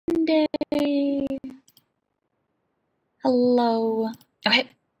Hello. Okay,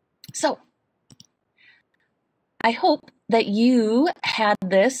 so I hope that you had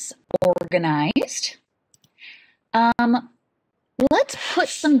this organized. Let's put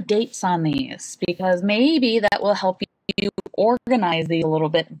some dates on these because maybe that will help you organize these a little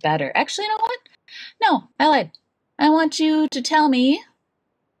bit better. Actually, you know what? No, I lied. I want you to tell me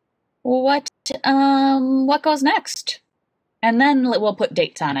what goes next, and then we'll put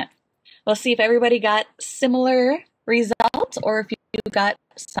dates on it. We'll see if everybody got similar results or if you got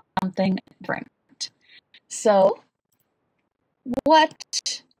something different. So,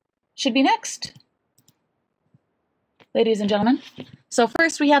 what should be next, ladies and gentlemen? So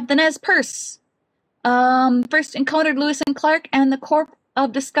first we have the Nez Perce. First encountered Lewis and Clark and the Corps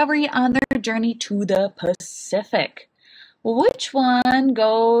of Discovery on their journey to the Pacific. Which one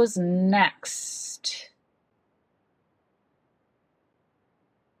goes next?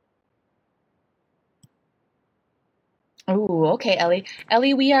 Oh, okay, Ellie.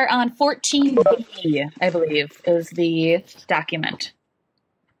 Ellie, we are on 14B, I believe, is the document.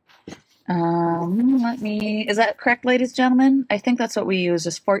 Is that correct, ladies and gentlemen? I think that's what we use,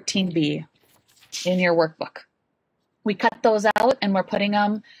 is 14B in your workbook. We cut those out and we're putting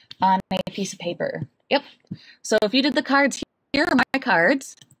them on a piece of paper. Yep. So if you did the cards, here are my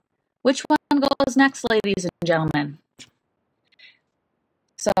cards. Which one goes next, ladies and gentlemen?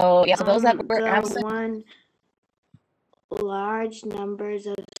 So, yeah, so those that were absent. One, large numbers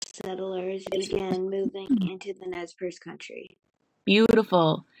of settlers began moving into the Nez Perce country.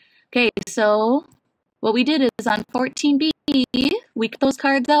 Beautiful. Okay, so what we did is on 14B, we cut those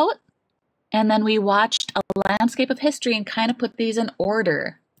cards out, and then we watched a landscape of history and kind of put these in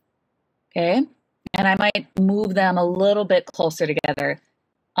order. Okay, and I might move them a little bit closer together.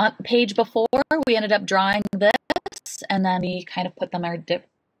 On page before, we ended up drawing this, and then we kind of put them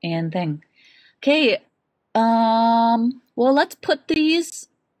in thing. Okay, well, let's put these,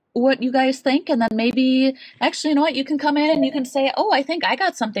 what you guys think, and then maybe, actually, you know what, you can come in and you can say, oh, I think I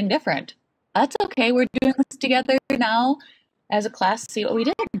got something different. That's okay, we're doing this together now as a class to see what we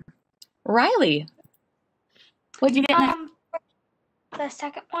did. Riley, what'd you get next? The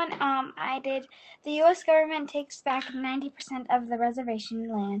second one, I did, the U.S. government takes back 90% of the reservation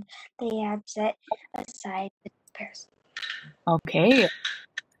land they had set aside for Paris. Okay.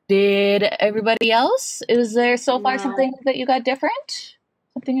 Did everybody else? Is there so far something that you got different?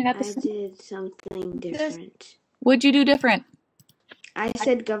 Something you got the same? I did something different. What'd you do different? I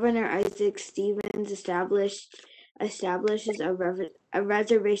said Governor Isaac Stevens establishes a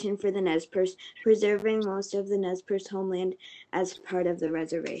reservation for the Nez Perce, preserving most of the Nez Perce homeland as part of the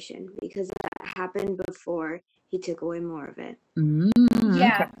reservation, because that happened before he took away more of it.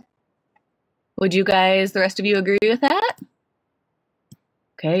 Yeah. Okay. Would you guys, the rest of you, agree with that?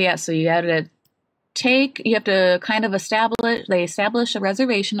 Okay, yeah, so you have to kind of establish a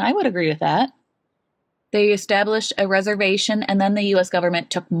reservation. I would agree with that. They established a reservation, and then the U.S.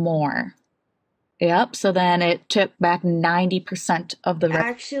 government took more. Yep, so then it took back 90% of the...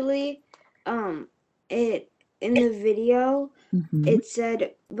 Actually, in the video, it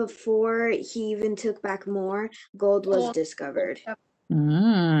said before he even took back more, gold was discovered.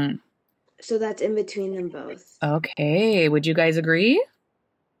 So that's in between them both. Okay, would you guys agree?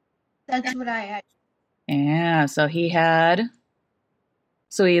 That's what I had. Yeah, so there's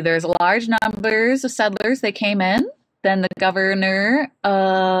large numbers of settlers that came in. Then the Governor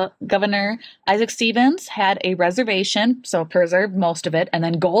Isaac Stevens had a reservation, so preserved most of it, and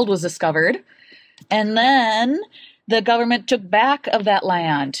then gold was discovered. And then the government took back of that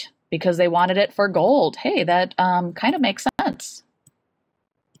land because they wanted it for gold. Hey, that kind of makes sense.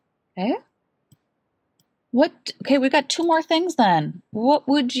 Okay. Okay, we got two more things then. What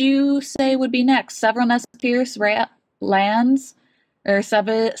would you say would be next? Several Nez Perce lands, or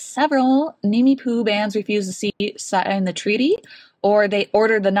several Nimi-Poo bands refused to sign the treaty, or they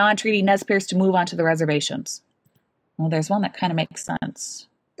ordered the non-treaty Nez Perce to move onto the reservations. Well, there's one that kind of makes sense.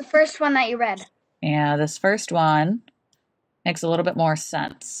 The first one that you read. Yeah, this first one makes a little bit more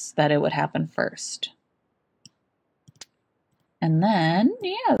sense that it would happen first. And then,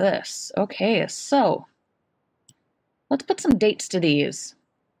 yeah, this. Okay, so let's put some dates to these.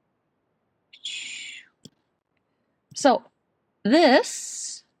 So the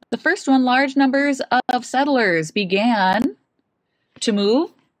first one, large numbers of settlers began to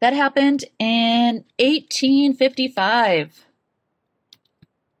move. That happened in 1855.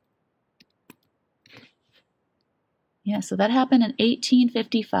 Yeah, so that happened in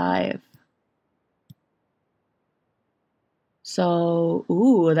 1855. So,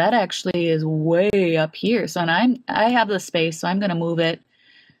 that actually is way up here. So, and I have the space, so I'm going to move it.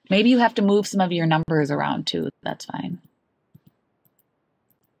 Maybe you have to move some of your numbers around too. That's fine.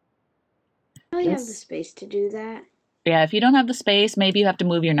 I have the This- space to do that. Yeah, if you don't have the space, maybe you have to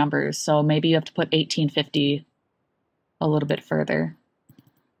move your numbers. So maybe you have to put 1850 a little bit further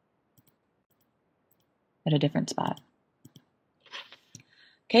at a different spot.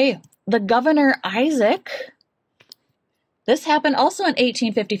 Okay, the Governor Isaac. This happened also in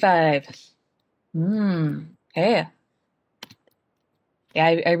 1855. Okay.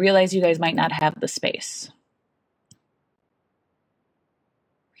 Yeah, I realize you guys might not have the space.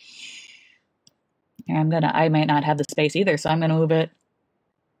 And I might not have the space either, so I'm gonna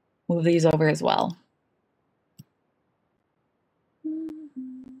move these over as well.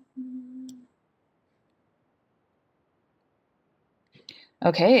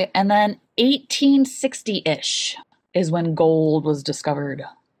 Okay, and then 1860-ish is when gold was discovered.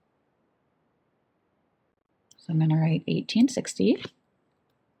 So I'm gonna write 1860.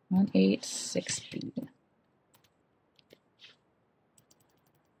 1860.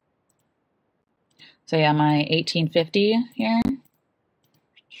 So yeah, my 1850 here. I'm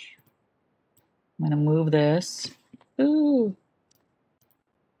gonna move this over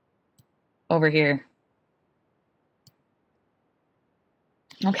here.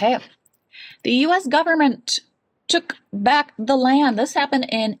 Okay. The US government took back the land. This happened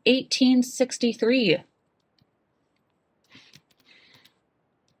in 1863.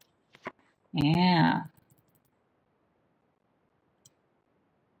 Yeah.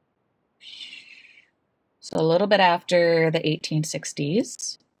 So a little bit after the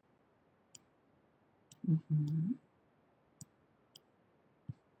 1860s.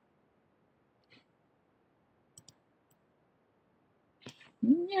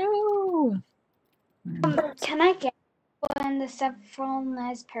 No. Can I get when the several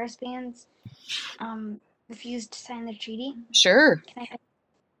Nez Perce bands refused to sign the treaty? Sure.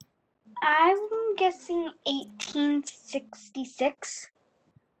 I'm guessing 1866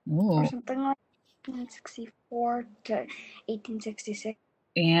 or Ooh. something like 1864 to 1866.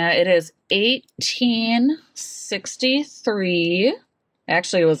 Yeah, it is 1863.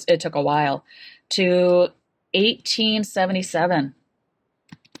 Actually, it took a while to 1877.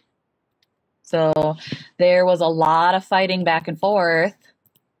 So there was a lot of fighting back and forth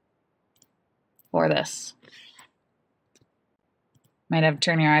for this. Might have to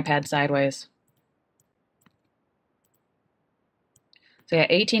turn your iPad sideways. So yeah,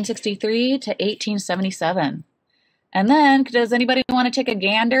 1863 to 1877. And then, does anybody want to take a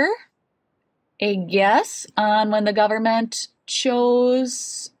gander? A guess on when the government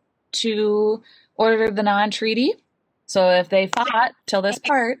chose to order the non-treaty? So if they fought till this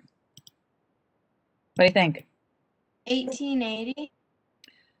part, what do you think? 1880.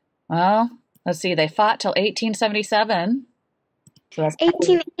 Well, let's see, they fought till 1877. So that's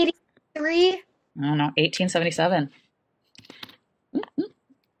 1883. I don't know, 1877.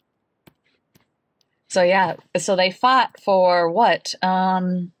 So yeah, so they fought for what?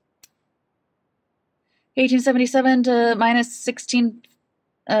 1877 to minus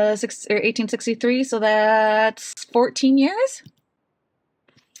 1863, so that's 14 years?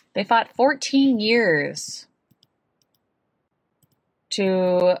 They fought 14 years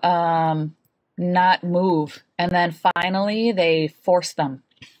to not move, and then finally they forced them.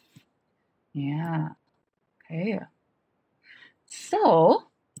 Yeah. Okay. So,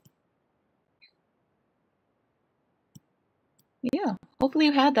 yeah, hopefully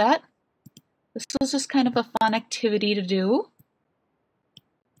you had that. This was just kind of a fun activity to do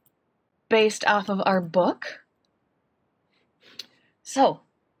based off of our book. So,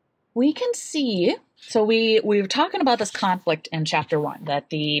 we can see, so we were talking about this conflict in chapter 1, that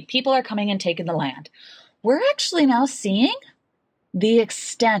the people are coming and taking the land. We're actually now seeing the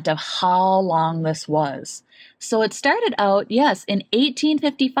extent of how long this was. So it started out, yes, in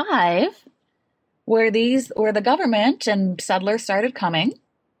 1855, where the government and settlers started coming,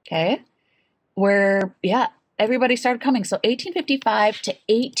 okay? Where, yeah, everybody started coming. So 1855 to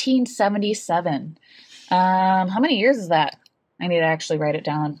 1877. How many years is that? I need to actually write it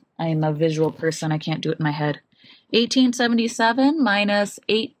down. I'm a visual person. I can't do it in my head. 1877 minus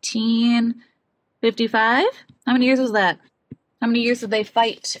 1855. How many years was that? How many years did they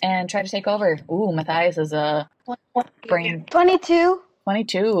fight and try to take over? Ooh, Matthias is a brain. 22.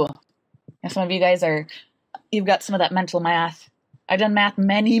 22. Yeah, some of you guys you've got some of that mental math. I've done math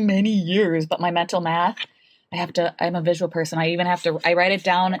many, many years, but my mental math, I'm a visual person. I write it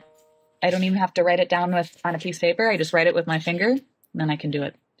down. I don't even have to write it down on a piece of paper. I just write it with my finger, and then I can do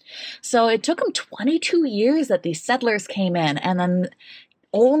it. So it took them 22 years that these settlers came in, and then,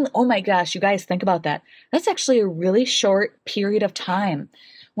 oh my gosh, you guys think about that. That's actually a really short period of time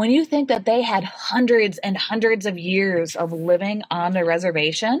when you think that they had hundreds and hundreds of years of living on the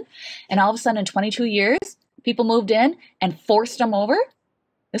reservation, and all of a sudden in 22 years, people moved in and forced them over,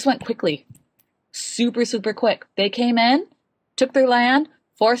 this went quickly. Super, super quick. They came in, took their land,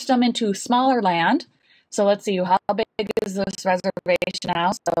 forced them into smaller land. So let's see, how big is this reservation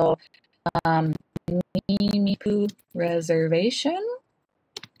now? So, Nimiipuu Reservation.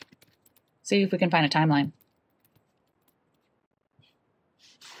 See if we can find a timeline.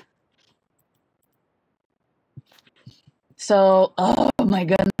 So, oh my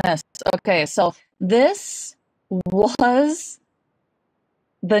goodness. Okay, so this was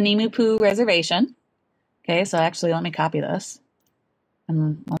the Nimiipuu Reservation. Okay, so actually let me copy this.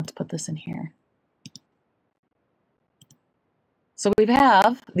 And let's put this in here. So we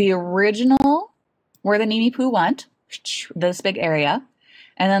have the original where the Nimiipuu went, this big area.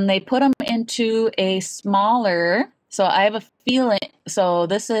 And then they put them into a smaller, so I have a feeling, so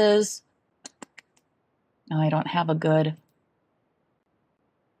this is, oh, I don't have a good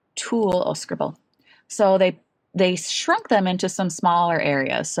tool, oh, Scribble. So they shrunk them into some smaller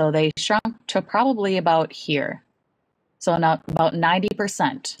areas. So they shrunk to probably about here. So now about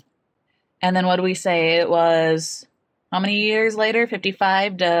 90%. And then what do we say? It was, how many years later?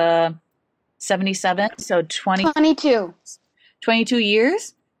 55 to 77. So 22. 22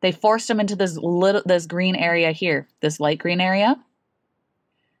 years. They forced them into this green area here, this light green area.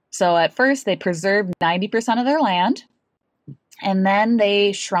 So at first they preserved 90% of their land, and then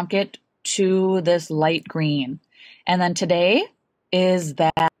they shrunk it to this light green. And then today is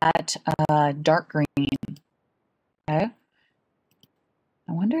that dark green. Okay.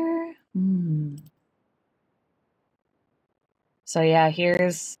 I wonder. So yeah,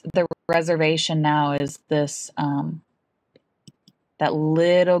 here's the reservation now is this, that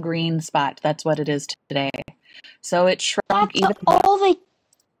little green spot. That's what it is today. So it shrunk That's even all they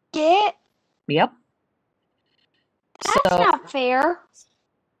get? Yep. That's So not fair.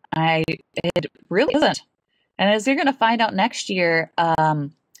 it really isn't. And as you're going to find out next year,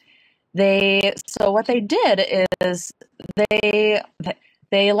 so what they did is they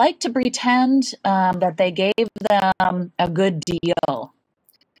like to pretend that they gave them a good deal.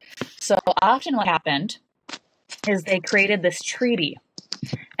 So often what happened is they created this treaty.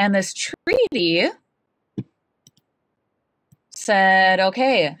 And this treaty said,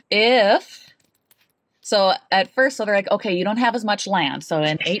 okay, so at first, so they're like, okay, you don't have as much land. So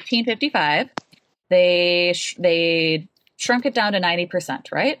in 1855, they shrunk it down to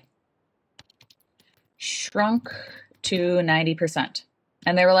 90%, right? Shrunk to 90%.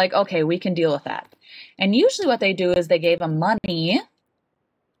 And they were like, okay, we can deal with that. And usually what they do is they gave them money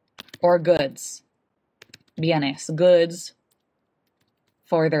or goods. Bienes, goods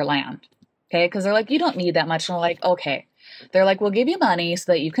for their land. Okay, because they're like, you don't need that much. And we're like, okay. They're like, we'll give you money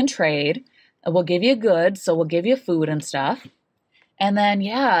so that you can trade. We'll give you goods, so we'll give you food and stuff. And then,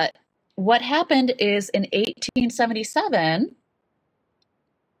 yeah, what happened is in 1877,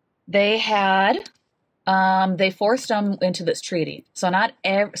 they forced them into this treaty. So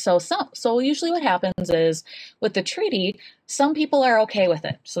usually what happens is with the treaty, some people are okay with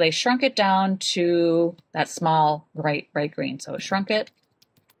it. So they shrunk it down to that small bright green. So shrunk it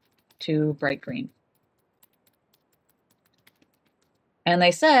to bright green. And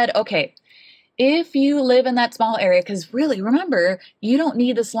they said, okay, if you live in that small area, because really, remember, you don't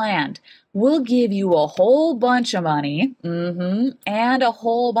need this land. We'll give you a whole bunch of money and a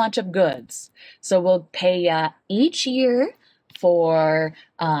whole bunch of goods. So we'll pay you each year for,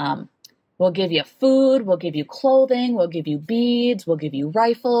 we'll give you food, we'll give you clothing, we'll give you beads, we'll give you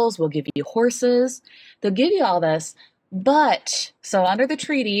rifles, we'll give you horses. They'll give you all this. But, so under the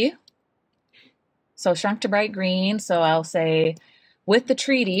treaty, so shrunk to bright green, so I'll say with the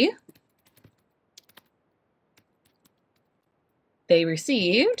treaty, they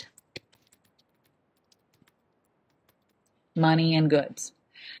received money and goods.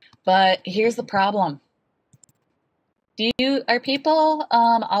 But here's the problem. Are people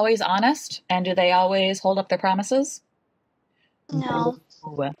always honest, and do they always hold up their promises? No.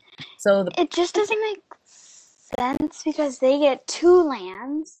 So It just doesn't make sense because they get 2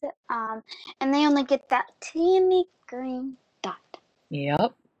 lands, and they only get that teeny green dot.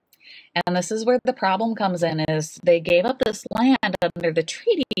 Yep. And this is where the problem comes in, is they gave up this land under the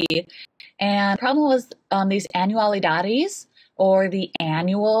treaty, and the problem was these annualidades, or the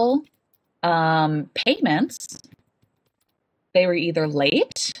annual payments, they were either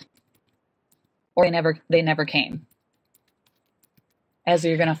late or they never came, as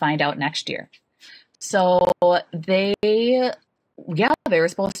you're going to find out next year. So they were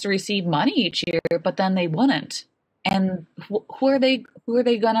supposed to receive money each year, but then they wouldn't. And who are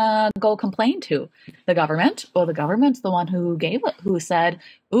they gonna go complain to? The government? Well, the government's the one who said,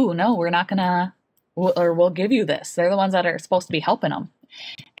 "Ooh, no, we're not gonna, or we'll give you this." They're the ones that are supposed to be helping them,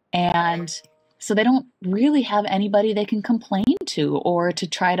 and so they don't really have anybody they can complain to or to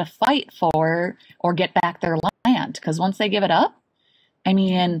try to fight for or get back their land. Because once they give it up, I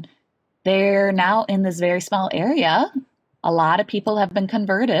mean, they're now in this very small area. A lot of people have been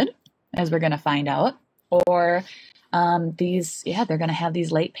converted, as we're going to find out, or they're going to have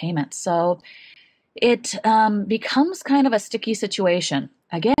these late payments. So it becomes kind of a sticky situation.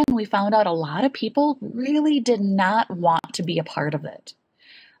 Again, we found out a lot of people really did not want to be a part of it.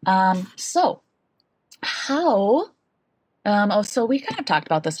 So we kind of talked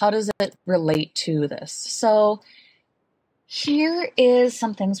about this. How does it relate to this? So here is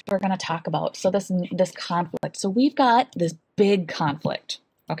some things we're going to talk about. So this conflict. So we've got this big conflict,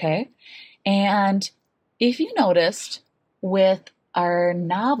 okay? And if you noticed with our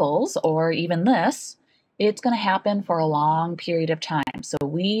novels, or even this, it's going to happen for a long period of time. So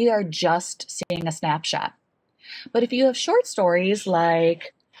we are just seeing a snapshot. But if you have short stories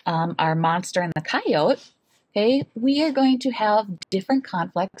like our Monster and the Coyote, okay, we are going to have different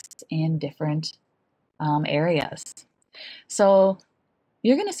conflicts in different areas. So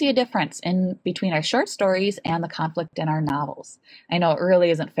you're going to see a difference in between our short stories and the conflict in our novels. I know it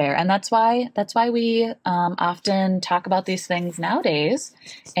really isn't fair, and that's why we often talk about these things nowadays,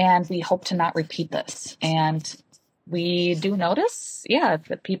 and we hope to not repeat this. And we do notice,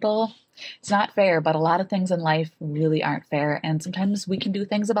 that people, it's not fair, but a lot of things in life really aren't fair, and sometimes we can do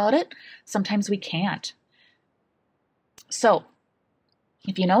things about it, sometimes we can't. So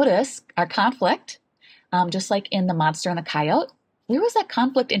if you notice, our conflict, just like in the Monster and the Coyote, where was that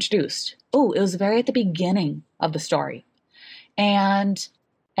conflict introduced? Oh, it was very at the beginning of the story. And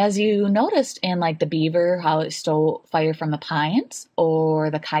as you noticed in like the beaver, how it stole fire from the pines, or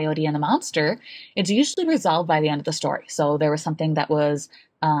the coyote and the monster, it's usually resolved by the end of the story. So there was something that was,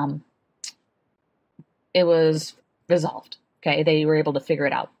 it was resolved. Okay, they were able to figure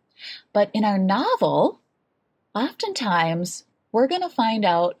it out. But in our novel, oftentimes we're going to find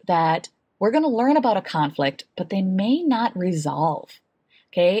out that we're going to learn about a conflict, but they may not resolve.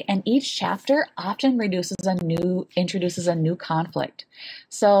 Okay, and each chapter often introduces a new conflict.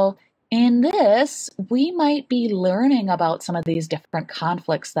 So in this, we might be learning about some of these different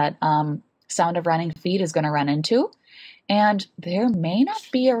conflicts that Sound of Running Feet is going to run into, and there may not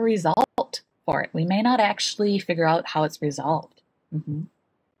be a result for it. We may not actually figure out how it's resolved. Mm-hmm.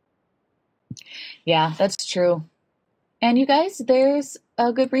 Yeah, that's true. And you guys, there's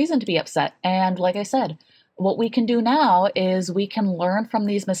a good reason to be upset. And like I said, what we can do now is we can learn from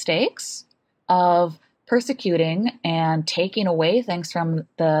these mistakes of persecuting and taking away things from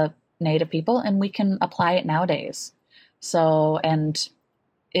the Native people, and we can apply it nowadays. So, and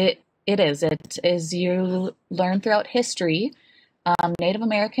it is you learn throughout history. Native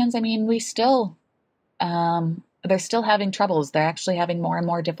Americans, I mean, they're still having troubles. They're actually having more and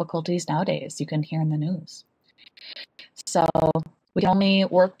more difficulties nowadays. You can hear in the news. So we can only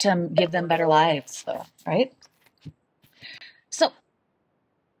work to give them better lives, though, right? So,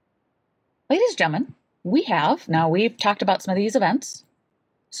 ladies and gentlemen, we've talked about some of these events.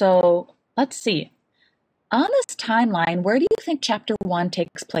 So let's see. On this timeline, where do you think Chapter 1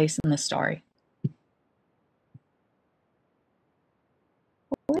 takes place in the story?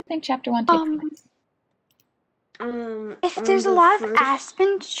 Where do you think Chapter 1 takes place? If there's a lot of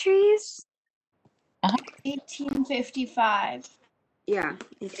aspen trees. 1855. Yeah,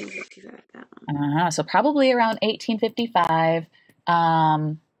 1855, that one. So probably around 1855.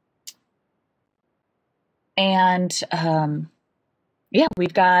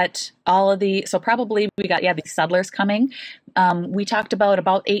 We've got these settlers coming. We talked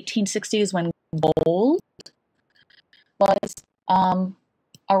about 1860s when gold was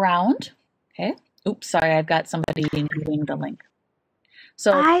around. Okay. Oops, sorry, I've got somebody moving the link.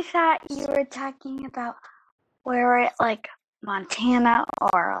 So I thought you were talking about where we're at, like Montana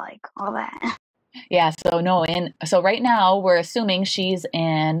or like all that. Yeah, so right now we're assuming she's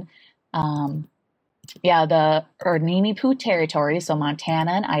in the Ernini-Poo territory, so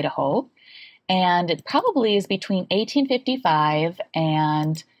Montana and Idaho. And it probably is between 1855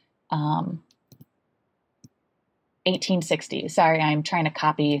 and 1860. Sorry, I'm trying to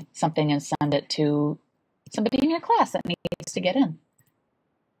copy something and send it to somebody in your class that needs to get in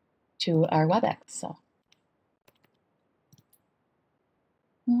to our WebEx. So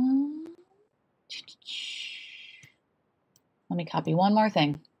let me copy one more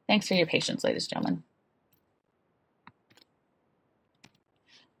thing. Thanks for your patience, ladies and gentlemen.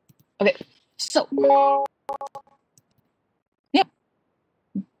 Okay, so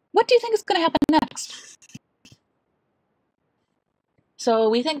what do you think is going to happen next? So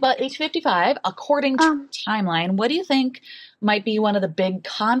we think about age 55, according to timeline, what do you think might be one of the big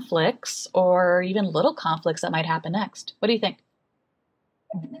conflicts or even little conflicts that might happen next? What do you think?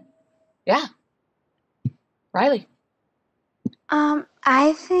 Yeah. Riley.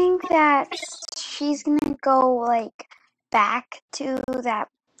 I think that she's gonna go like back to that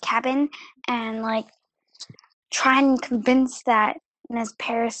cabin and like try and convince that Nez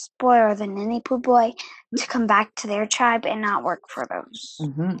Perce boy or the Ninipu boy to come back to their tribe and not work for those.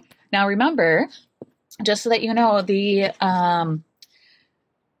 Mm-hmm. Now remember, just so that you know, the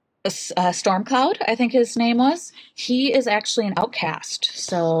Stormcloud, I think his name was, he is actually an outcast.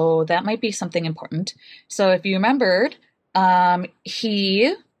 So that might be something important. So if you remembered,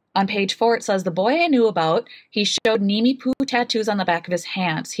 he, on page 4, it says, the boy I knew about, he showed Nimi Poo tattoos on the back of his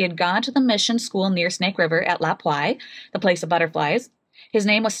hands. He had gone to the mission school near Snake River at La Pwai, the place of butterflies. His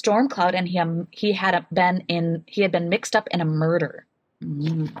name was Stormcloud, and he had been mixed up in a murder.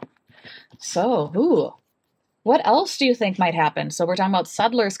 So, what else do you think might happen? So we're talking about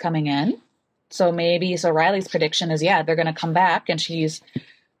settlers coming in. So Riley's prediction is, yeah, they're going to come back, and she's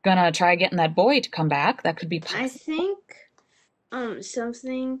going to try getting that boy to come back. That could be possible. I think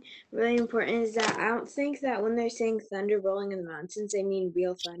something really important is that I don't think that when they're saying thunder rolling in the mountains, they mean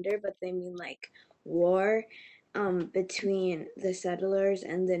real thunder, but they mean like war between the settlers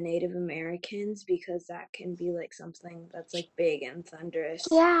and the Native Americans, because that can be like something that's like big and thunderous.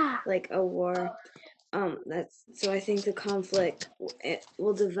 Yeah. Like a war. So I think the conflict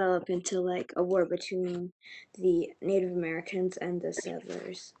will develop into like a war between the Native Americans and the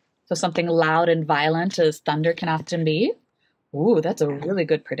settlers. So something loud and violent as thunder can often be. Ooh, that's a really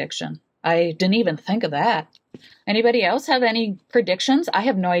good prediction. I didn't even think of that. Anybody else have any predictions? I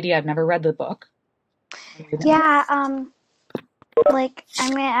have no idea. I've never read the book. Yeah, like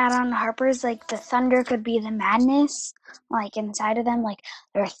I'm gonna add on Harper's, like the thunder could be the madness, like inside of them, like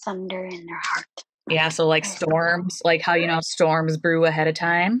there's thunder in their heart. Yeah, so like storms, like how storms brew ahead of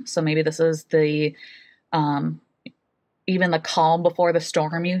time. So maybe this is the even the calm before the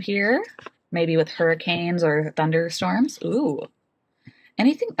storm you hear, maybe with hurricanes or thunderstorms. Ooh.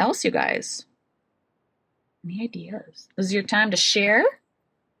 Anything else, you guys? Any ideas? This is your time to share.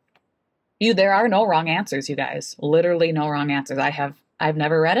 There are no wrong answers, you guys. Literally no wrong answers. I've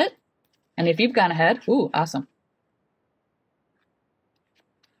never read it. And if you've gone ahead, ooh, awesome.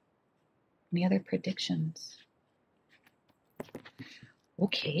 Any other predictions?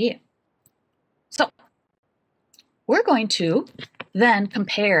 Okay. So we're going to then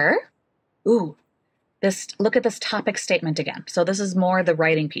compare, look at this topic statement again. So this is more the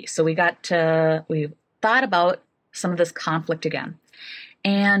writing piece. So we thought about some of this conflict again.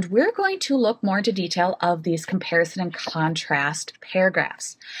 And we're going to look more into detail of these comparison and contrast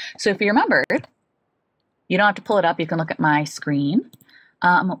paragraphs. So if you remember, you don't have to pull it up. You can look at my screen.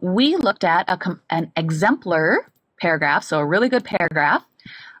 We looked at an exemplar paragraph, so a really good paragraph,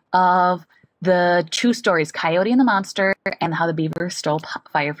 of the two stories, Coyote and the Monster and How the Beaver Stole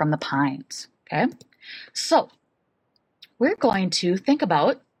Fire from the Pines. Okay, so we're going to think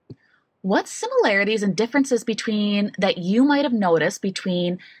about what similarities and differences that you might have noticed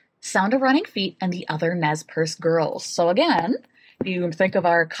between Sound of Running Feet and the other Nez Perce girls. So again, if you think of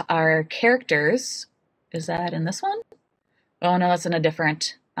our characters, is that in this one? Oh no, that's in a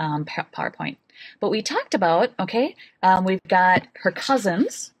different PowerPoint. But we talked about, we've got her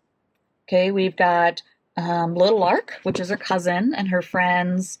cousins. Okay, we've got Little Lark, which is her cousin, and her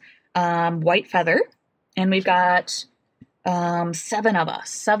friends, White Feather. And we've got 7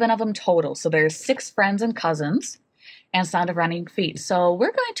 of them total. So there's 6 friends and cousins and Sound of Running Feet. So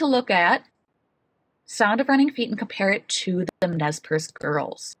we're going to look at Sound of Running Feet and compare it to the Nez Perce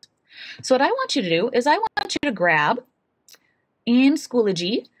girls. So what I want you to do is I want you to grab in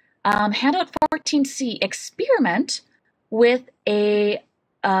Schoology, handout 14C, experiment with a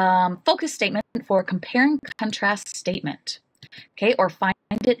focus statement for compare and contrast statement. Okay, or find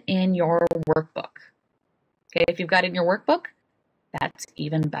it in your workbook. Okay, if you've got it in your workbook, that's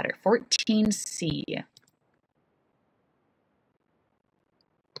even better. 14C.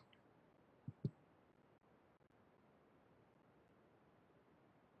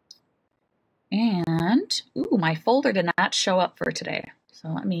 And, my folder did not show up for today. So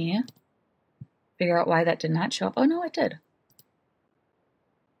let me figure out why that did not show up. Oh, no, it did.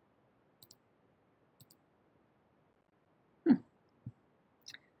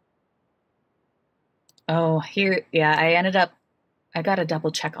 Oh, here, yeah, I got to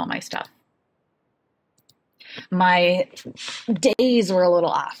double check all my stuff. My days were a little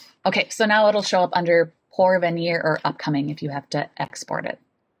off. Okay, so now it'll show up under Pour Venir or Upcoming if you have to export it.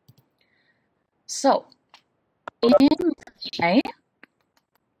 So in my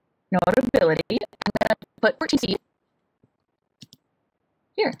notability, I'm going to put 14C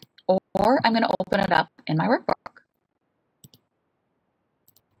here, or I'm going to open it up in my workbook.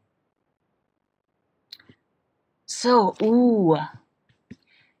 So,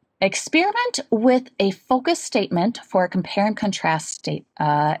 experiment with a focus statement for a compare and contrast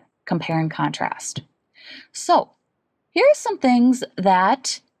compare and contrast. So, here's some things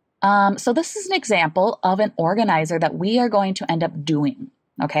that, so this is an example of an organizer that we are going to end up doing,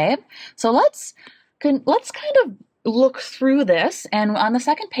 okay? So let's kind of look through this, and on the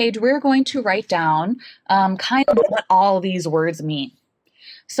second page, we're going to write down kind of what all these words mean.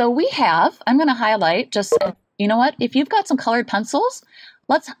 So we have, I'm going to highlight just, you know what, if you've got some colored pencils,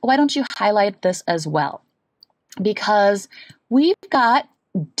 why don't you highlight this as well? Because we've got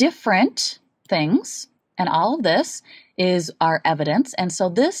different things, and all of this is our evidence, and so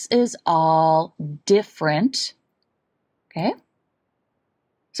this is all different, okay?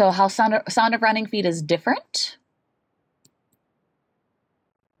 So how sound of running feet is different.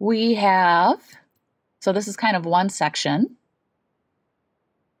 We have, so this is kind of one section,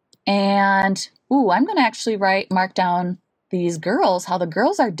 and, I'm going to actually mark down these girls, how the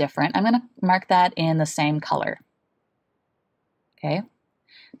girls are different. I'm going to mark that in the same color, okay?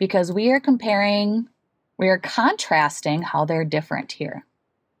 Because we are contrasting how they're different here,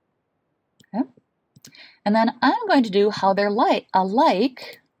 okay? And then I'm going to do how they're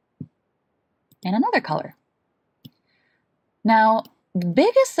alike in another color. Now, the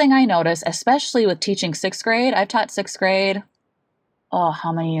biggest thing I notice, especially with teaching 6th grade, I've taught 6th grade,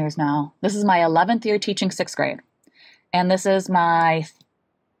 how many years now? This is my 11th year teaching 6th grade. And this is my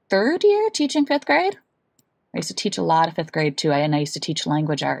 3rd year teaching 5th grade. I used to teach a lot of 5th grade too, and I used to teach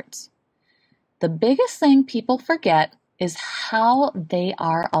language arts. The biggest thing people forget is how they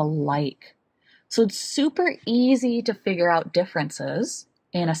are alike. So it's super easy to figure out differences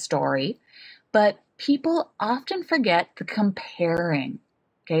in a story, but people often forget the comparing.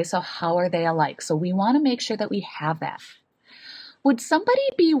 Okay, so how are they alike? So we want to make sure that we have that. Would somebody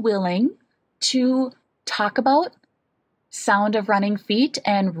be willing to talk about sound of running feet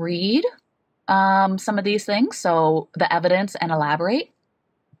and read some of these things? So the evidence and elaborate.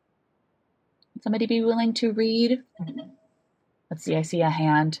 Would somebody be willing to read? Let's see, I see a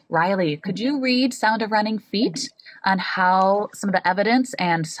hand. Riley, could you read Sound of Running Feet on how some of the evidence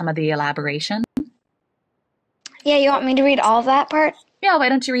and some of the elaboration? Yeah, you want me to read all of that part? Yeah, why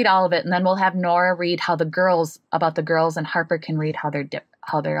don't you read all of it, and then we'll have Nora read about the girls, and Harper can read how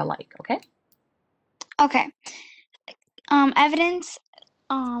they're alike, okay? Okay. Evidence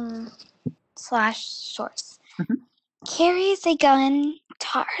 / source. Mhm. Carries a gun,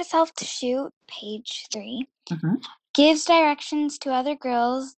 taught herself to shoot, page 3. Mhm. Gives directions to other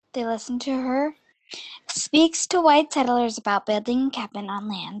girls, they listen to her. Speaks to white settlers about building a cabin on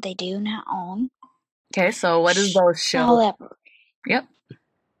land they do not own. Okay, so what does those show? Yep.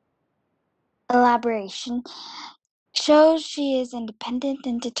 Elaboration. Shows she is independent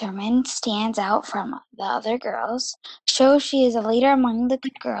and determined, stands out from the other girls. Shows she is a leader among the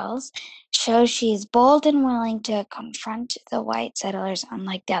girls. Shows she is bold and willing to confront the white settlers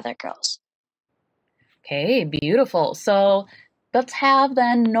unlike the other girls. Okay, beautiful. So let's have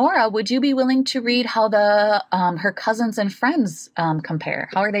then Nora, would you be willing to read how her cousins and friends compare?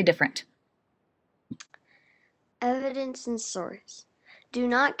 How are they different? Evidence and source. Do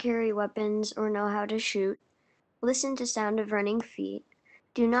not carry weapons or know how to shoot. Listen to sound of running feet.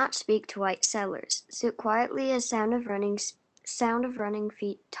 Do not speak to white settlers. Sit quietly as sound of running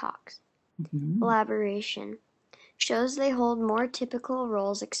feet talks. Mm-hmm. Elaboration. Shows they hold more typical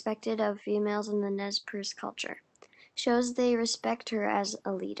roles expected of females in the Nez Perce culture. Shows they respect her as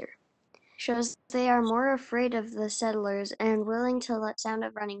a leader. Shows they are more afraid of the settlers and willing to let sound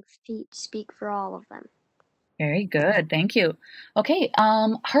of running feet speak for all of them. Very good, thank you. Okay,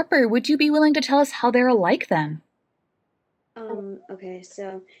 Harper, would you be willing to tell us how they're alike then? Okay,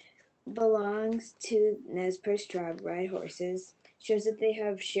 so belongs to Nez Perce tribe, ride horses, shows that they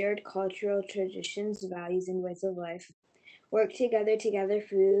have shared cultural traditions, values, and ways of life, work together to gather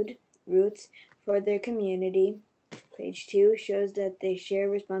food, roots for their community. Page 2 shows that they share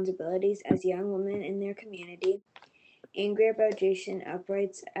responsibilities as young women in their community. Angry about Jason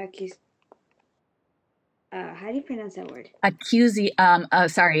Upright's how do you pronounce that word? Accusation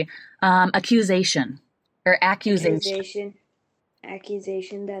or accusation.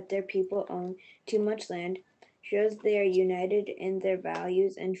 Accusation that their people own too much land. shows they are united in their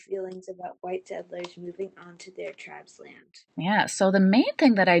values and feelings about white settlers moving onto their tribe's land. Yeah, so the main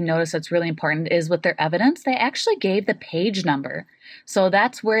thing that I noticed that's really important is with their evidence, they actually gave the page number. So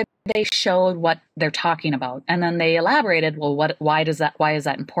that's where they showed what they're talking about. And then they elaborated, well, why is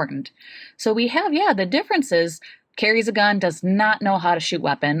that important? So we have, the differences. Carries a gun, does not know how to shoot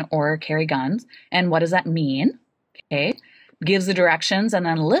weapon or carry guns. And what does that mean? Okay. Gives the directions and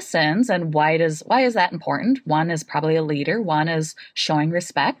then listens. And why is that important? One is probably a leader. One is showing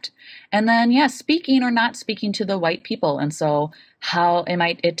respect. And then, speaking or not speaking to the white people. And so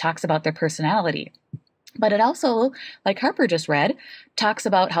it talks about their personality. But it also, like Harper just read, talks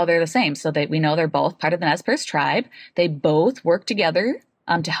about how they're the same. So that we know they're both part of the Nez Perce tribe. They both work together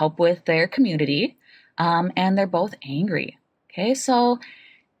to help with their community. And they're both angry. Okay, so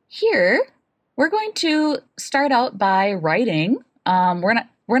here we're going to start out by writing. We're not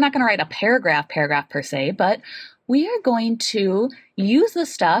going to write a paragraph per se, but we are going to use the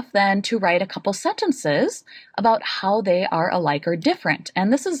stuff then to write a couple sentences about how they are alike or different.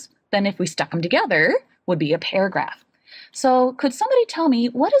 And this is then, if we stuck them together, would be a paragraph. So could somebody tell me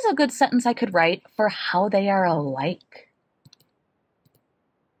what is a good sentence I could write for how they are alike?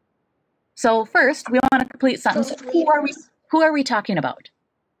 So first, we want a complete sentence. Who are we talking about?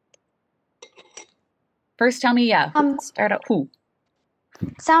 First, tell me, start out who?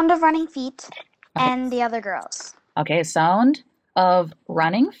 Sound of running feet and the other girls. Okay, sound of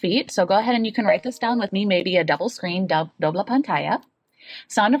running feet. So go ahead and you can write this down with me, maybe a double screen, doble pantalla.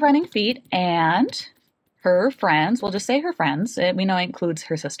 Sound of running feet and her friends. We'll just say her friends. We know it includes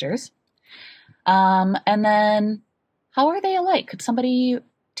her sisters. And then, how are they alike? Could somebody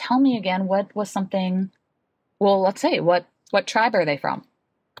tell me again what was something, well, let's say, what tribe are they from?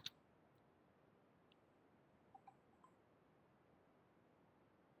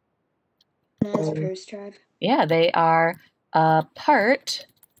 Nez Perce tribe. Yeah, they are a part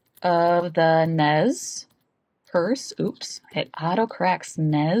of the Nez Perce, it autocorrects,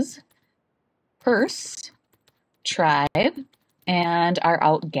 Nez Perce tribe, and are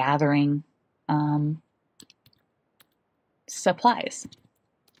out gathering supplies.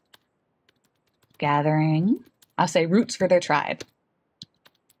 Gathering, I'll say roots for their tribe.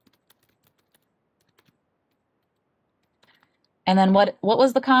 And then what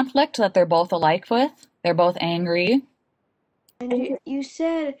was the conflict that they're both alike with? They're both angry. And you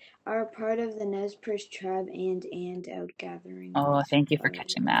said are part of the Nez Perce tribe and out gathering. Oh, thank you for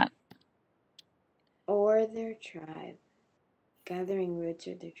catching that. Or their tribe. Gathering roots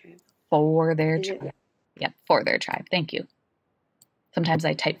or their tribe. For their tribe. Yep, for their tribe. Thank you. Sometimes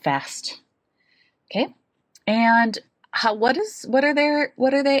I type fast. Okay. And what are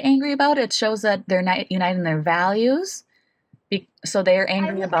they angry about? It shows that they're not united in their values. So they are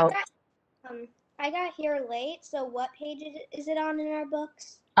angry about. I got here late. So what page is it on in our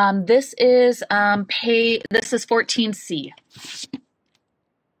books? This is This is 14C.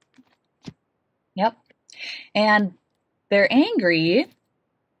 Yep. And they're angry.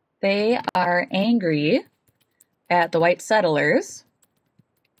 They are angry at the white settlers.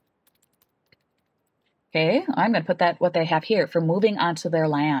 Okay, I'm going to put that what they have here for moving onto their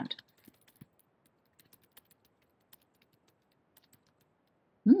land.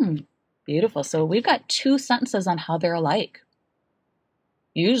 Beautiful. So we've got 2 sentences on how they're alike.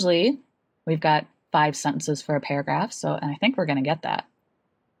 Usually we've got 5 sentences for a paragraph, and I think we're going to get that.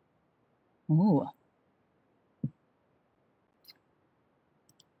 Ooh.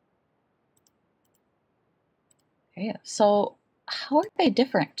 Okay, so how are they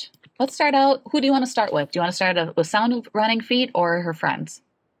different? Let's start out. Who do you want to start with? Do you want to start with Sound of Running Feet or her friends?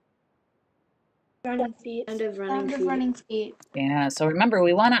 Running feet. Sound of running feet. Yeah, so remember,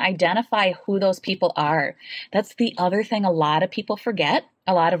 we want to identify who those people are. That's the other thing a lot of people forget,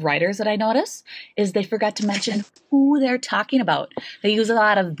 a lot of writers that I notice, is they forgot to mention who they're talking about. They use a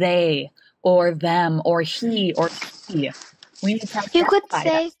lot of they, or them, or he, or she. We need to You could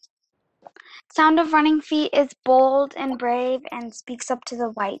say Sound of Running Feet is bold and brave and speaks up to the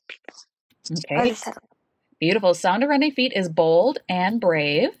white people. Okay. Beautiful. Sound of Running Feet is bold and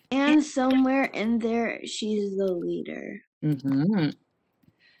brave. And somewhere in there, she's the leader.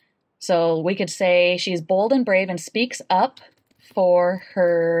 So we could say she's bold and brave and speaks up for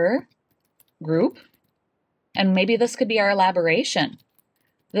her group. And maybe this could be our elaboration.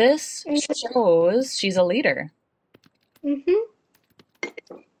 This shows she's a leader.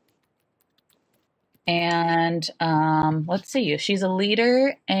 And let's see, she's a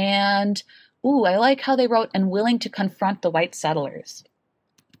leader and, I like how they wrote, and willing to confront the white settlers.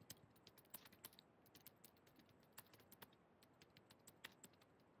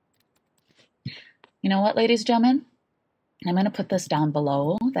 You know what, ladies and gentlemen? I'm going to put this down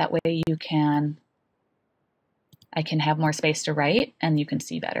below. That way I can have more space to write and you can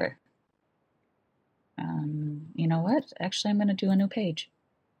see better. You know what? Actually, I'm going to do a new page.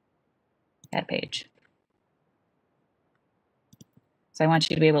 Add page. So I want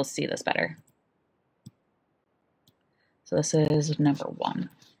you to be able to see this better. So this is number 1.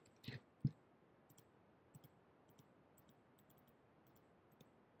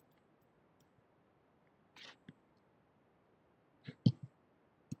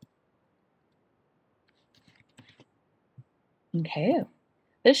 Okay.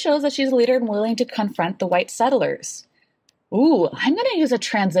 This shows that she's a leader and willing to confront the white settlers. Ooh, I'm going to use a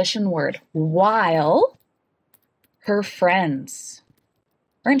transition word. While her friends.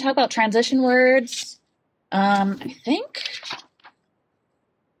 We're going to talk about transition words, I think,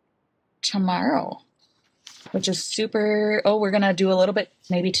 tomorrow, which is super, we're going to do a little bit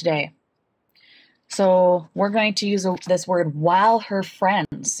maybe today. So we're going to use this word while her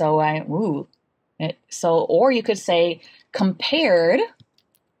friends. So or you could say compared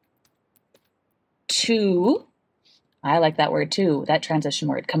to, I like that word too, that transition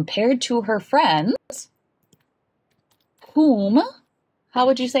word, compared to her friends, whom, how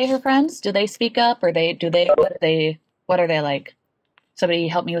would you say her friends? Do they speak up or what are they like? Somebody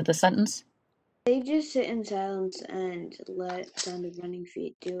help me with the sentence. They just sit in silence and let Sound of Running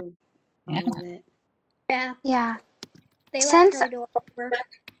Feet do all of it. Yeah. Yeah. They Since- let her do over.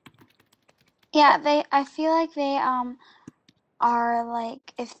 Yeah, I feel like they are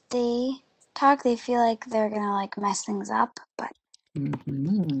like, if they talk, they feel like they're gonna like mess things up, but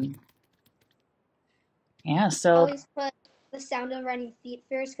Mm-hmm. Yeah, I so always put the Sound of Running Feet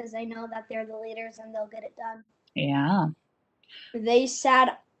first because I know that they're the leaders and they'll get it done. yeah.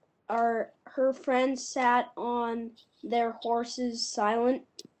 Her friends sat on their horses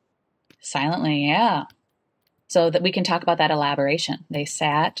Silently, yeah. So that we can talk about that elaboration. They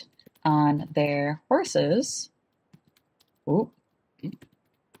sat on their horses. Ooh.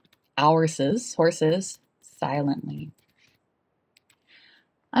 Horses, silently.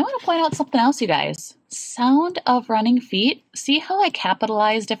 I want to point out something else, you guys. Sound of Running Feet. See how I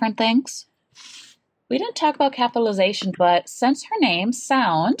capitalize different things? We didn't talk about capitalization, but since her name,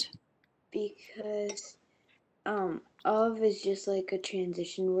 Sound. Because of is just like a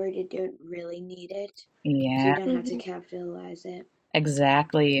transition word. You don't really need it. So Yeah, you don't have to capitalize it.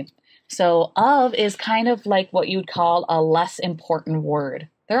 exactly. So of is kind of like what you'd call a less important word.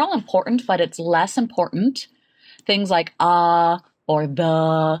 They're all important, but it's less important. Things like or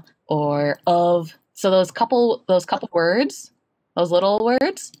the or of. So those couple words, those little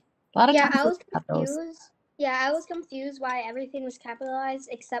words, a lot of Yeah, times I was we have those. confused. Yeah, I was confused why everything was capitalized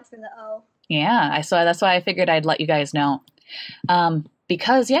except for the O. Yeah, I saw. That's why I figured I'd let you guys know.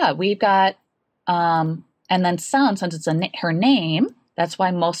 Because yeah, we've got and then sound, since it's her name, that's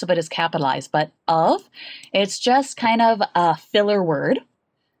why most of it is capitalized. But of, it's just kind of a filler word,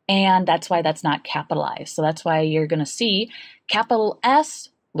 and that's why that's not capitalized. So that's why you're going to see capital S,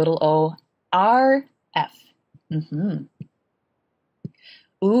 little o, R, F.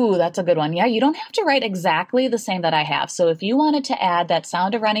 Ooh, that's a good one. Yeah, you don't have to write exactly the same that I have. So if you wanted to add that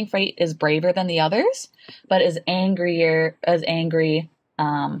Sound of Running Feet is braver than the others, but is angry, but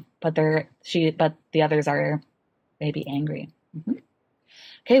the others are maybe angry.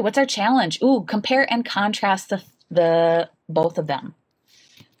 Okay, what's our challenge? Ooh, compare and contrast the both of them.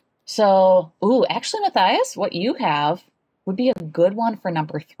 So, actually, Matthias, what you have would be a good one for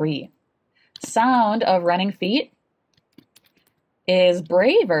number 3. Sound of Running Feet is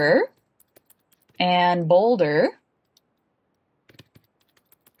braver and bolder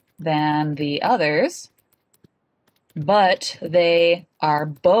than the others, but they are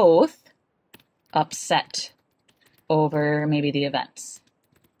both upset over maybe the events.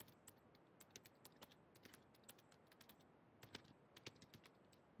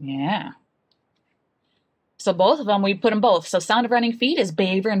 Yeah. So both of them, we put them both. So Sound of Running Feet is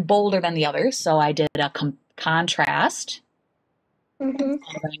braver and bolder than the others. So I did a contrast. Running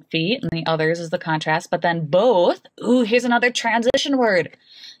Feet, and the others is the contrast. But then both, here's another transition word.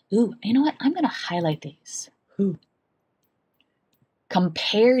 You know what? I'm going to highlight these.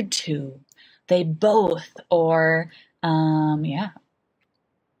 Compared to, they both, or, yeah.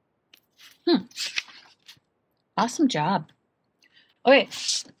 Awesome job. Okay,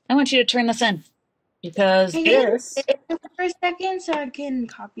 I want you to turn this in because Can this. you stay for a second so I can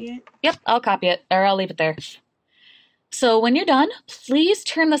copy it? Yep, I'll copy it, or I'll leave it there. So when you're done, please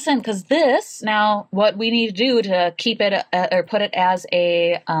turn this in, because this, now, what we need to do to keep it, or put it as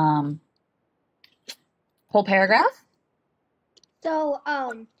a whole paragraph. So,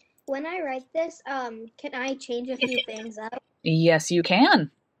 When I write this, can I change a few things up? Yes, you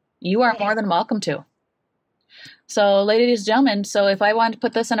can. You are Okay. more than welcome to. So, ladies and gentlemen, so if I wanted to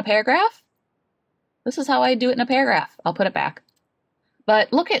put this in a paragraph, this is how I do it in a paragraph. I'll put it back.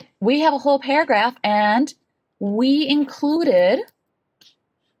 But look at, we have a whole paragraph and we included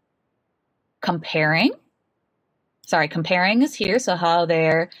comparing. Sorry, comparing is here. So how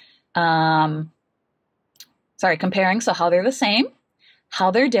they're, comparing. So how they're the same,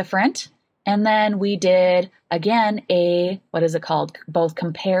 how they're different. And then we did, again, what is it called? Both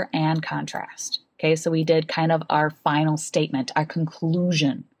compare and contrast. Okay, so we did kind of our final statement, our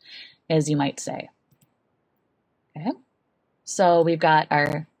conclusion, as you might say. Okay, so we've got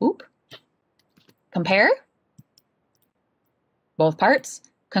our, compare, both parts,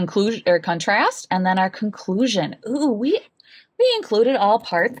 conclusion or contrast, and then our conclusion. Ooh, we included all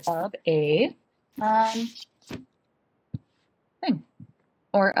parts of a thing,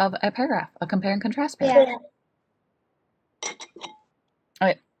 or of a paragraph, a compare and contrast paragraph. Yeah. All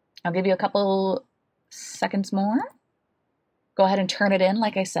right, I'll give you a couple seconds more. Go ahead and turn it in,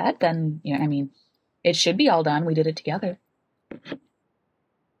 like I said. Then, I mean, it should be all done. We did it together.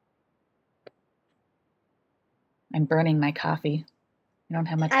 I'm burning my coffee. I don't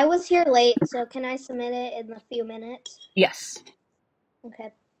have much. I was here late, so can I submit it in a few minutes? Yes.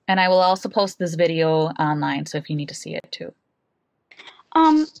 Okay. And I will also post this video online, so if you need to see it too.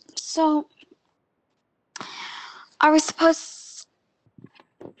 So are we supposed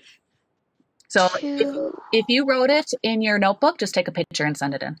So to... if you wrote it in your notebook, just take a picture and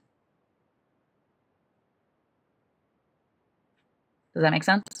send it in. Does that make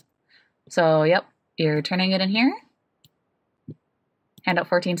sense? So, yep, you're turning it in here. Handout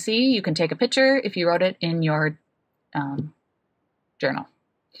 14C, you can take a picture if you wrote it in your journal.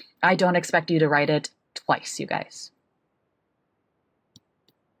 I don't expect you to write it twice, you guys.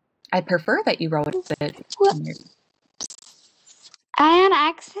 I prefer that you wrote it. I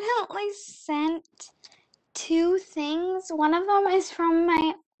accidentally sent 2 things. One of them is from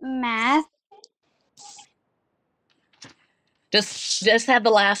my math. Just have the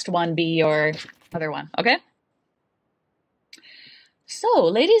last one be your other one, okay? So,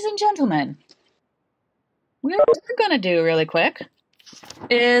 ladies and gentlemen, what we're going to do really quick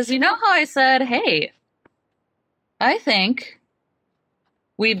is, you know how I said, hey, I think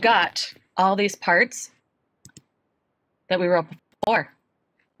we've got all these parts that we wrote before.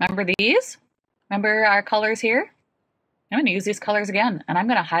 Remember these? Remember our colors here? I'm going to use these colors again, and I'm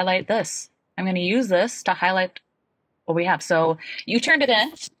going to highlight this. I'm going to use this to highlight what we have. So you turned it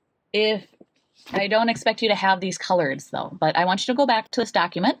in. If I don't expect you to have these colors though, but I want you to go back to this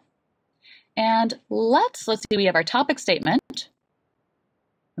document and let's see, we have our topic statement.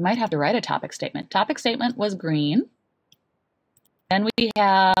 We might have to write a topic statement. Topic statement was green. Then we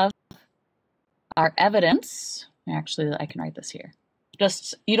have our evidence. Actually, I can write this here.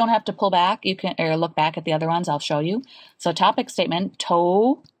 Just, you don't have to pull back. You can, or look back at the other ones. I'll show you. So topic statement,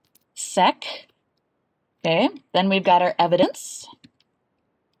 toe, sec. Okay, then we've got our evidence,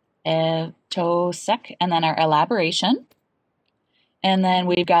 toe, sec, and then our elaboration. And then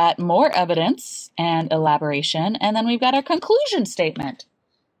we've got more evidence and elaboration. And then we've got our conclusion statement.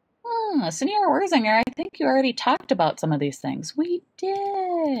 Senora Werzinger, I think you already talked about some of these things. We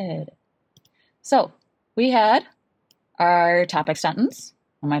did. So we had our topic sentence.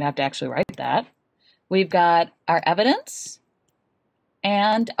 I might have to actually write that. We've got our evidence.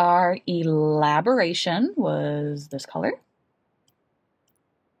 And our elaboration was this color.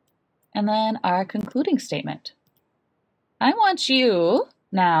 And then our concluding statement. I want you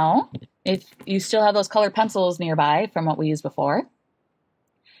now, if you still have those colored pencils nearby from what we used before,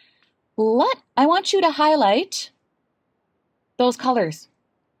 I want you to highlight those colors.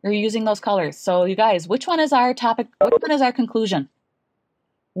 You're using those colors. So you guys, which one is our topic? Which one is our conclusion?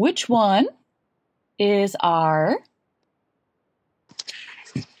 Which one is our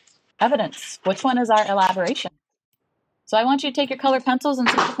evidence? Which one is our elaboration? So I want you to take your colored pencils and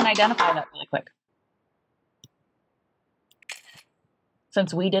see if you can identify that really quick.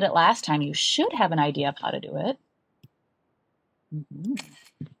 Since we did it last time, you should have an idea of how to do it.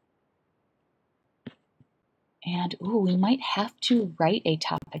 And, we might have to write a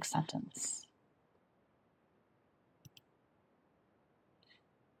topic sentence.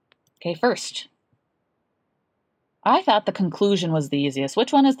 Okay, first, I thought the conclusion was the easiest.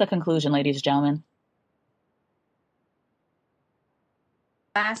 Which one is the conclusion, ladies and gentlemen?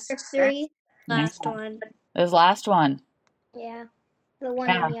 Last three. Last one. This last one. Yeah, the one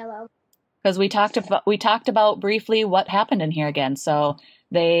in yellow. Because we talked about briefly what happened in here again. So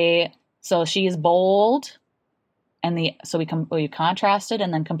she's bold. and so we contrasted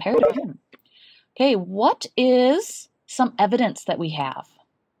and then compared again. Okay, what is some evidence that we have?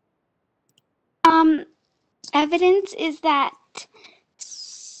 Evidence is that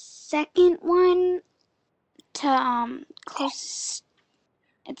second one to close.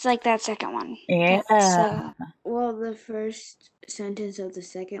 It's like that second one. Yeah. Well, the first sentence of the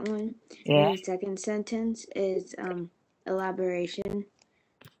second one, Yeah. and the second sentence is elaboration,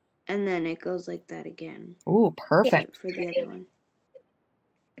 and then it goes like that again. Ooh, perfect. For the other one.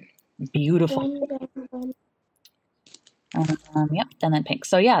 Beautiful. Yep, and then pink.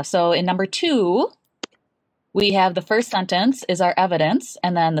 So yeah, so in number 2, we have the first sentence is our evidence,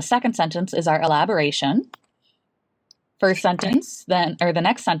 and then the second sentence is our elaboration. First sentence, then, or the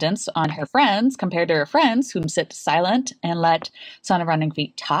next sentence on her friends compared to her friends whom sit silent and let Sound of Running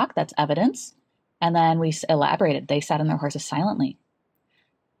Feet talk. That's evidence. And then we elaborated. They sat on their horses silently.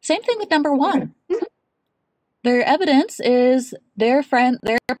 Same thing with number 1. Their evidence is they're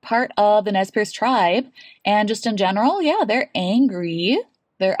part of the Nez Perce tribe, and just in general, yeah, they're angry.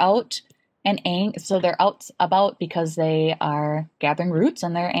 They're out so they're out about because they are gathering roots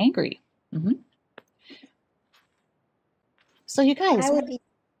and they're angry. Mm-hmm. So you guys, I would be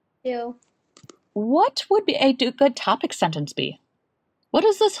too. what would be a good topic sentence be? What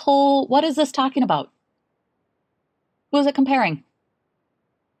is this talking about? Who is it comparing?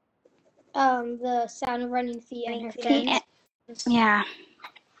 The Sound of Running Feet and her friends. Yeah.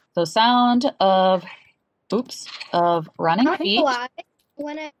 So sound of running I don't know feet. why.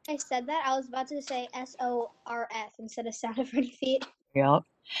 When I said that, I was about to say SORF instead of Sound of Running Feet. Yep.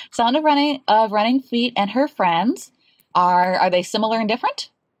 Sound of running feet and her friends. Are they similar and different?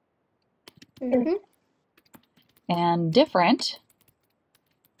 Mm-hmm. And different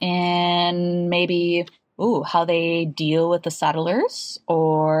in maybe how they deal with the settlers,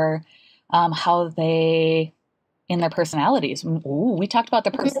 or how they in their personalities. We talked about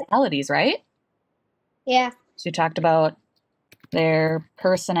the personalities, right? Yeah. So we talked about their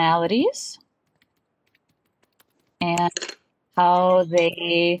personalities and how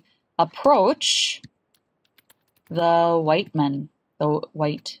they approach the white men, the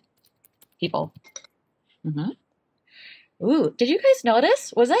white people. Mm-hmm. Ooh, did you guys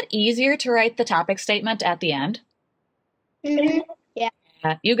notice? Was that easier to write the topic statement at the end? Mm-hmm. Yeah.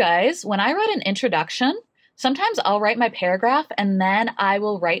 You guys, when I write an introduction, sometimes I'll write my paragraph and then I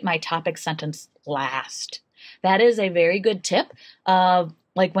will write my topic sentence last. That is a very good tip of,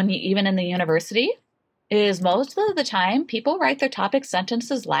 like, when you, even in the university, is most of the time people write their topic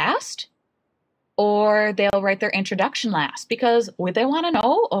sentences last, or they'll write their introduction last, because they want to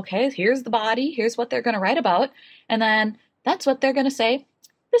know, okay, here's the body, here's what they're going to write about, and then that's what they're going to say,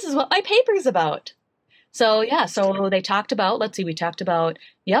 this is what my paper's about. So yeah, so they talked about, we talked about,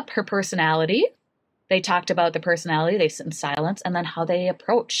 her personality. They talked about the personality, they sit in silence, and then how they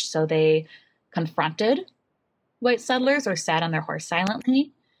approached. So they confronted white settlers or sat on their horse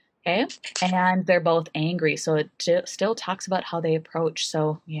silently, okay? And they're both angry, so it still talks about how they approach.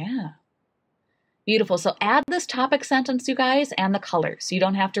 So yeah. Beautiful. So add this topic sentence, you guys, and the colors. So you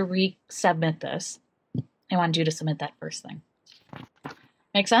don't have to resubmit this. I wanted you to submit that first thing.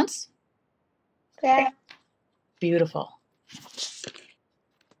 Make sense? Yeah. Beautiful.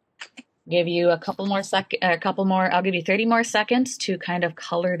 Give you a couple more I'll give you 30 more seconds to kind of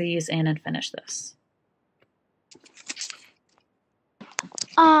color these in and finish this.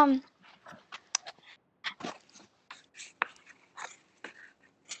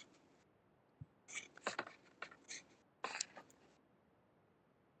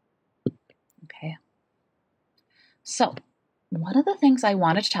 Okay. So, one of the things I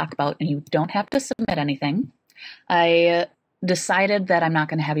wanted to talk about, and you don't have to submit anything, I decided that I'm not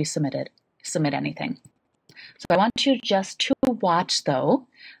going to have you submit anything. So I want you just to watch, though,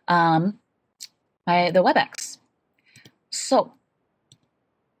 the WebEx. So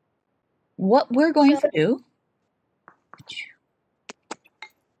what we're going to do...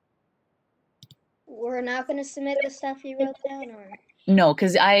 We're not going to submit the stuff you wrote down, or? No,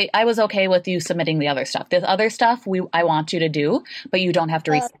 because I was okay with you submitting the other stuff. The other stuff I want you to do, but you don't have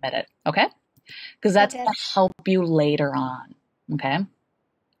to resubmit it, okay? Because that's going to help you later on, okay?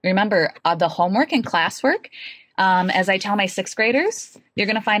 Remember, the homework and classwork, as I tell my 6th graders, you're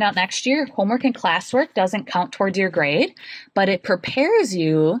going to find out next year, homework and classwork doesn't count towards your grade, but it prepares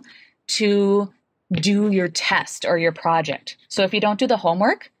you to do your test or your project. So if you don't do the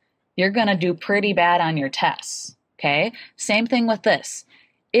homework, you're going to do pretty bad on your tests, okay? Same thing with this.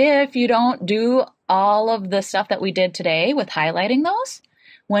 If you don't do all of the stuff that we did today with highlighting those,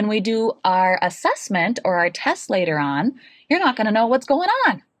 when we do our assessment or our test later on, you're not going to know what's going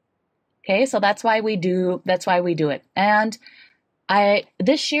on. Okay, so that's why we do it. And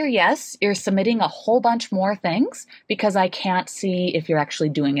this year, yes, you're submitting a whole bunch more things because I can't see if you're actually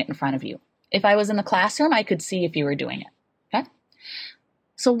doing it in front of you. If I was in the classroom, I could see if you were doing it. Okay?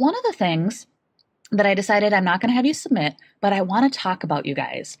 So one of the things that I decided I'm not going to have you submit, but I want to talk about, you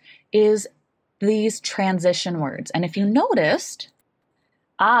guys, is these transition words. And if you noticed,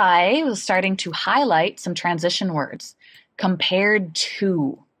 I was starting to highlight some transition words. Compared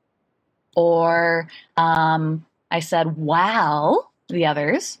to, or I said, while the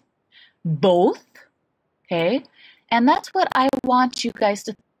others, both, okay? And that's what I want you guys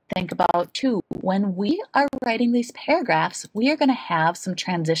to think about too. When we are writing these paragraphs, we are going to have some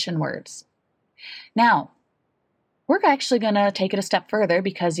transition words. Now, we're actually going to take it a step further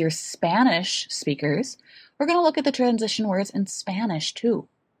because you're Spanish speakers. We're going to look at the transition words in Spanish too.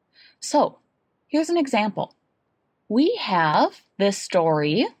 So, here's an example. We have this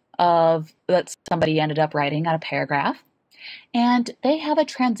story that somebody ended up writing on a paragraph, and they have a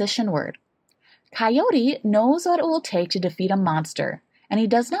transition word. Coyote knows what it will take to defeat a monster, and he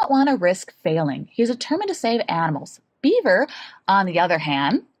does not want to risk failing. He's determined to save animals. Beaver, on the other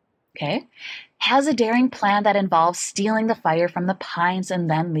hand, okay, has a daring plan that involves stealing the fire from the pines and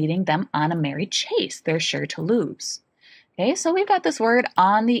then leading them on a merry chase. They're sure to lose. Okay, so we've got this word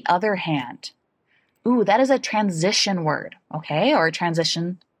on the other hand. Ooh, that is a transition word, okay, or a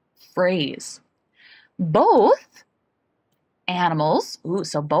transition phrase. Both animals, ooh,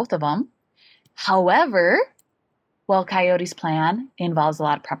 so both of them. However, well, Coyote's plan involves a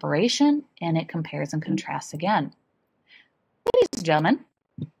lot of preparation, and it compares and contrasts again. Ladies and gentlemen,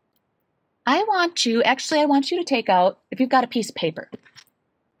 I want you to take out, if you've got a piece of paper,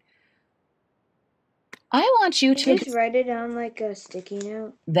 I want you to just write it on like a sticky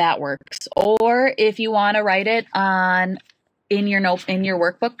note. That works. Or if you want to write it in your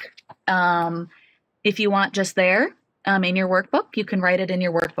workbook, if you want just there in your workbook, you can write it in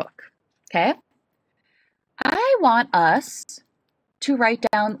your workbook. Okay? I want us to write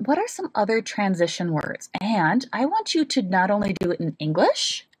down what are some other transition words, and I want you to not only do it in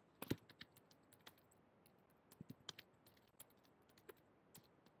English,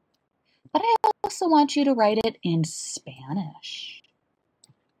 but I also want you to write it in Spanish.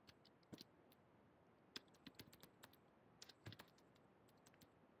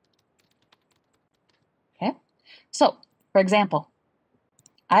 Okay? So, for example,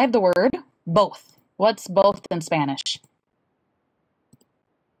 I have the word both. What's both in Spanish?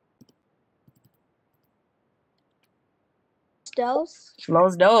 Dos.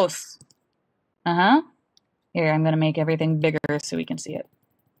 Los dos. Here, I'm going to make everything bigger so we can see it.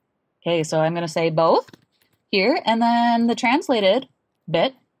 Okay, so I'm going to say both here, and then the translated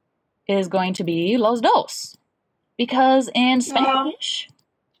bit is going to be los dos. Because in Spanish,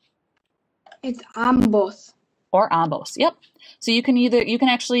 It's ambos. or ambos, yep. So you can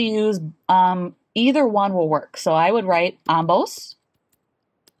actually use, either one will work. So I would write ambos,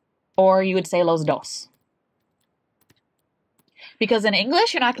 or you would say los dos. Because in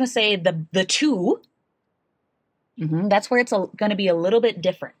English, you're not going to say the two. That's where it's going to be a little bit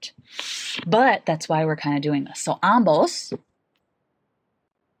different. But that's why we're kind of doing this. So ambos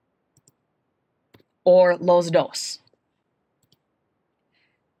or los dos.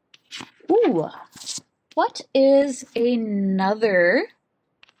 Ooh, what is another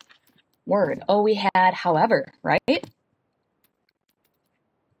word? Oh, we had however, right?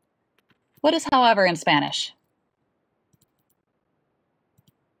 What is however in Spanish?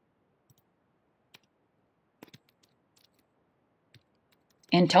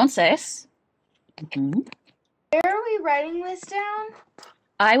 Entonces. Where are we writing this down?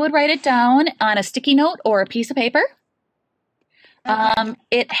 I would write it down on a sticky note or a piece of paper. Okay.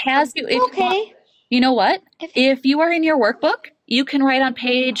 It has you. Okay. You know what? If you are in your workbook, you can write on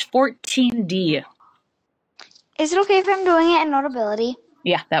page 14D. Is it okay if I'm doing it in Notability?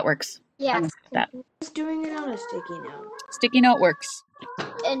 Yeah, that works. Yeah. That Just doing it on a sticky note. sticky note works.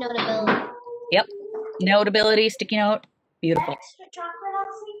 And notability. Yep. Notability, sticky note. Beautiful.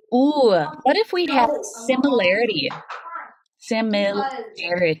 Ooh, what if we have similarity?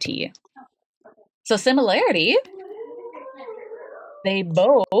 Similarity. So similarity, they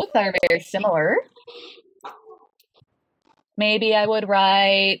both are very similar. Maybe I would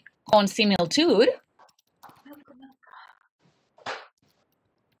write con similitud.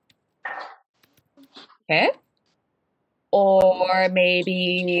 Okay. Or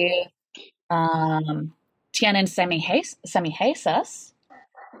maybe tienen semejasas.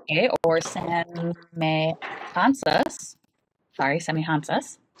 Okay, or semejanzas. Sorry,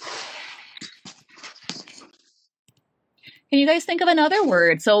 semejanzas. Can you guys think of another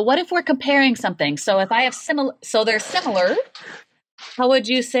word? So what if we're comparing something? So if I have so they're similar, how would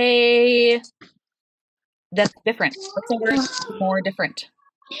you say that's different? What's a word more different?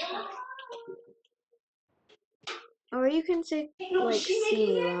 Or you can say like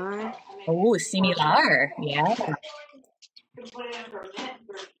similar. Oh, similar. Yeah.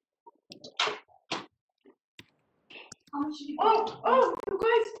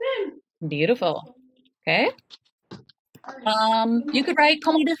 Beautiful. Okay. You could write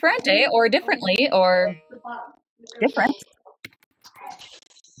como diferente or differently or different.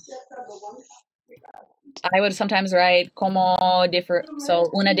 I would sometimes write como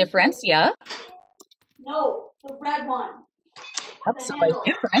so una diferencia. No, the red one. That's so a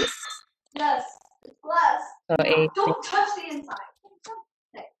difference. Yes, it's glass. So a Don't touch the inside.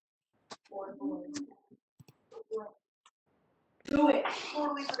 Do it.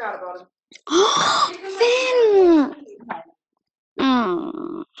 Totally forgot about him. Finn!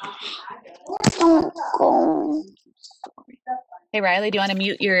 Don't go. Hey Riley, do you want to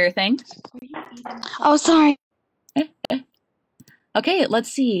mute your thing? Oh, sorry. Okay, let's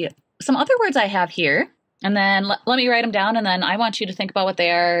see. Some other words I have here, and then let me write them down, and then I want you to think about what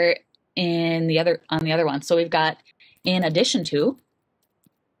they are on the other one. So we've got in addition to,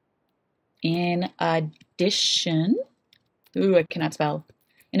 in addition, ooh, I cannot spell.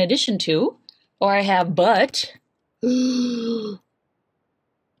 In addition to, or I have but,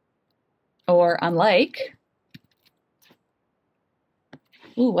 or unlike.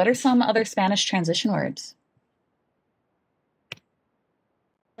 Ooh, what are some other Spanish transition words?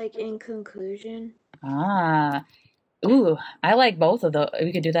 Like in conclusion. Ah, ooh, I like both of those.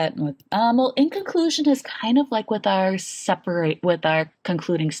 We could do that with, well, in conclusion is kind of like with our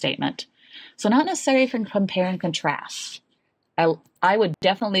concluding statement. So not necessarily for compare and contrast. I would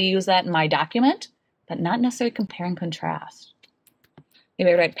definitely use that in my document, but not necessarily compare and contrast.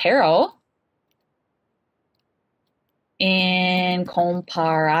 Maybe I write pero en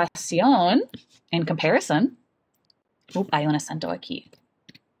comparación, in comparison. Oop, hay un acento aquí.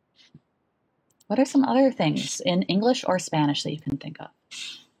 What are some other things in English or Spanish that you can think of?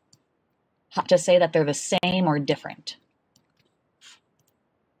 To say that they're the same or different.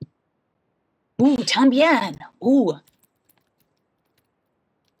 Ooh, también. Ooh.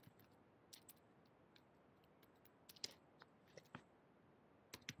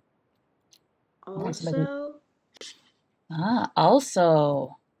 Also. Ah,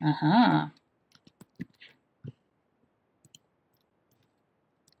 also. Uh-huh.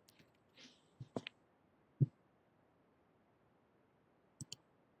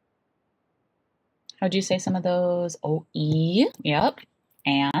 How'd you say some of those? Oh, E. Yep.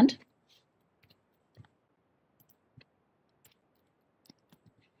 And.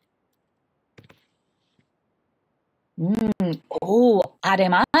 Oh,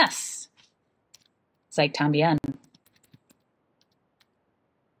 además. It's like también.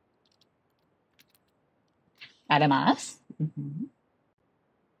 Además. Mm-hmm.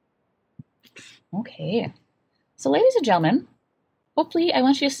 Okay. So ladies and gentlemen, hopefully I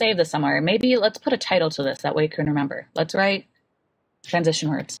want you to save this somewhere. Maybe let's put a title to this. That way you can remember. Let's write transition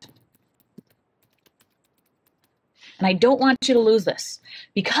words. And I don't want you to lose this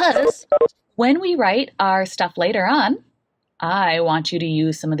because when we write our stuff later on, I want you to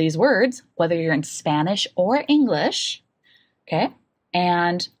use some of these words, whether you're in Spanish or English, okay?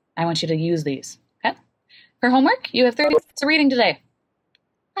 And I want you to use these, okay? For homework, you have 30 minutes of reading today.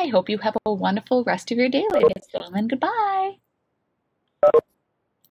 I hope you have a wonderful rest of your day, ladies and gentlemen. Goodbye.